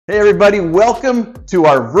Hey everybody, welcome to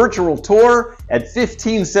our virtual tour at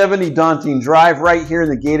 1570 Daunting Drive right here in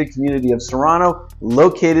the gated community of Serrano,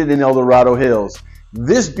 located in El Dorado Hills.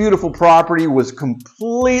 This beautiful property was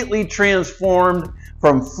completely transformed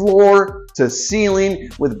from floor to ceiling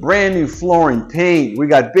with brand new flooring, paint. We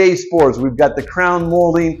got baseboards, we've got the crown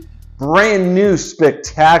molding, brand new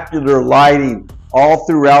spectacular lighting all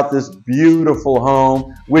throughout this beautiful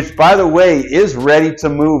home, which by the way is ready to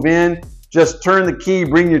move in. Just turn the key,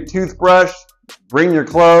 bring your toothbrush, bring your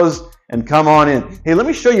clothes, and come on in. Hey, let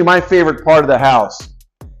me show you my favorite part of the house.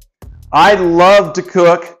 I love to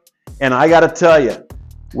cook, and I gotta tell you,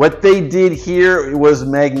 what they did here was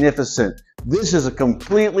magnificent. This is a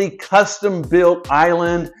completely custom-built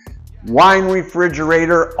island, wine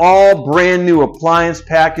refrigerator, all brand new appliance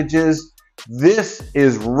packages. This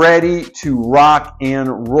is ready to rock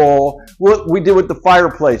and roll. What we did with the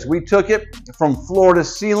fireplace, we took it from floor to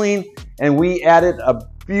ceiling and we added a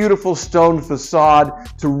beautiful stone facade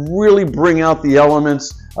to really bring out the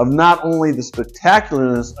elements of not only the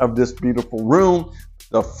spectacularness of this beautiful room,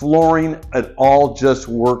 the flooring, it all just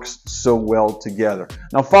works so well together.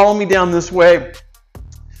 Now follow me down this way.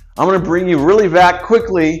 I'm going to bring you really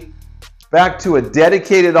quickly back to a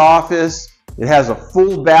dedicated office. It has a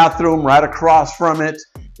full bathroom right across from it.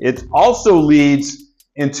 It also leads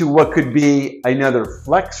into what could be another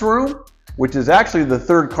flex room, which is actually the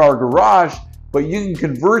third car garage, but you can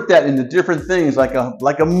convert that into different things like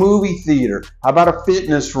a movie theater. How about a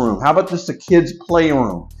fitness room? How about just a kid's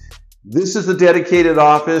playroom? This is a dedicated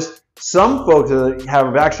office. Some folks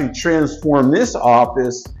have actually transformed this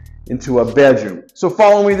office into a bedroom. So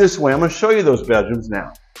follow me this way. I'm going to show you those bedrooms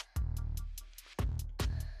now.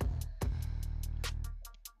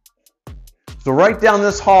 So right down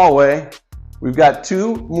this hallway, we've got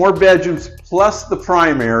two more bedrooms plus the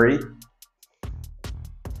primary.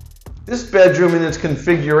 This bedroom in its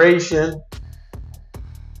configuration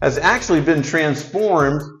has actually been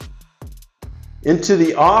transformed into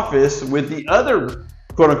the office, with the other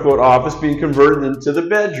quote-unquote office being converted into the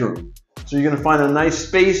bedroom. So you're going to find a nice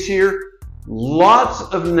space here. Lots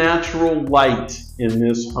of natural light in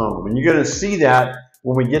this home, and you're going to see that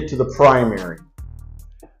when we get to the primary.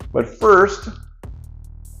 But first,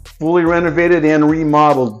 fully renovated and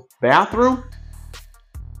remodeled bathroom.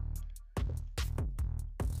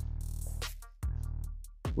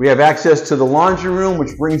 We have access to the laundry room,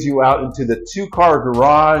 which brings you out into the two-car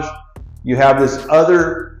garage. You have this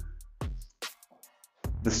the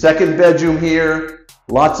second bedroom here,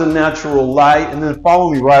 lots of natural light, and then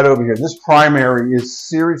follow me right over here. This primary is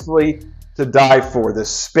seriously to die for. The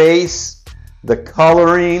space, the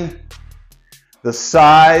coloring, the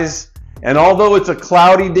size, and although it's a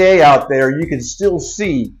cloudy day out there, you can still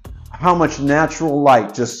see how much natural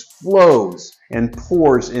light just flows and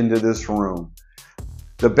pours into this room.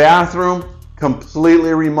 The bathroom,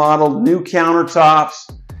 completely remodeled, new countertops.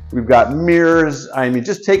 We've got mirrors. I mean,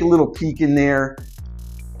 just take a little peek in there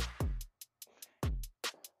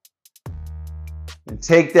and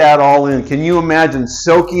take that all in. Can you imagine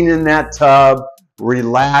soaking in that tub,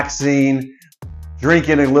 relaxing,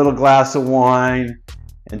 drinking a little glass of wine,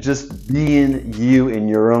 and just being you in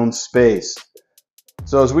your own space?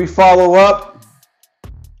 So as we follow up,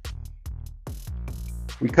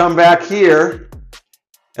 we come back here,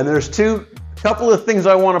 and there's a couple of things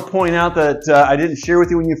I want to point out that I didn't share with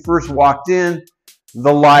you when you first walked in.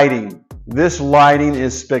 The lighting. This lighting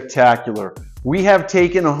is spectacular. We have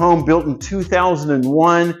taken a home built in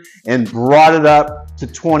 2001 and brought it up to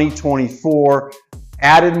 2024.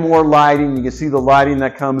 Added more lighting. You can see the lighting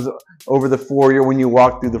that comes over the foyer when you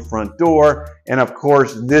walk through the front door. And of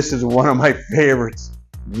course, this is one of my favorites.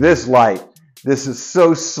 This light. This is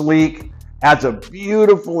so sleek. Adds a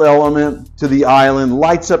beautiful element to the island.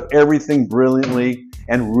 Lights up everything brilliantly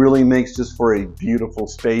and really makes this for a beautiful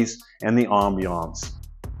space and the ambiance.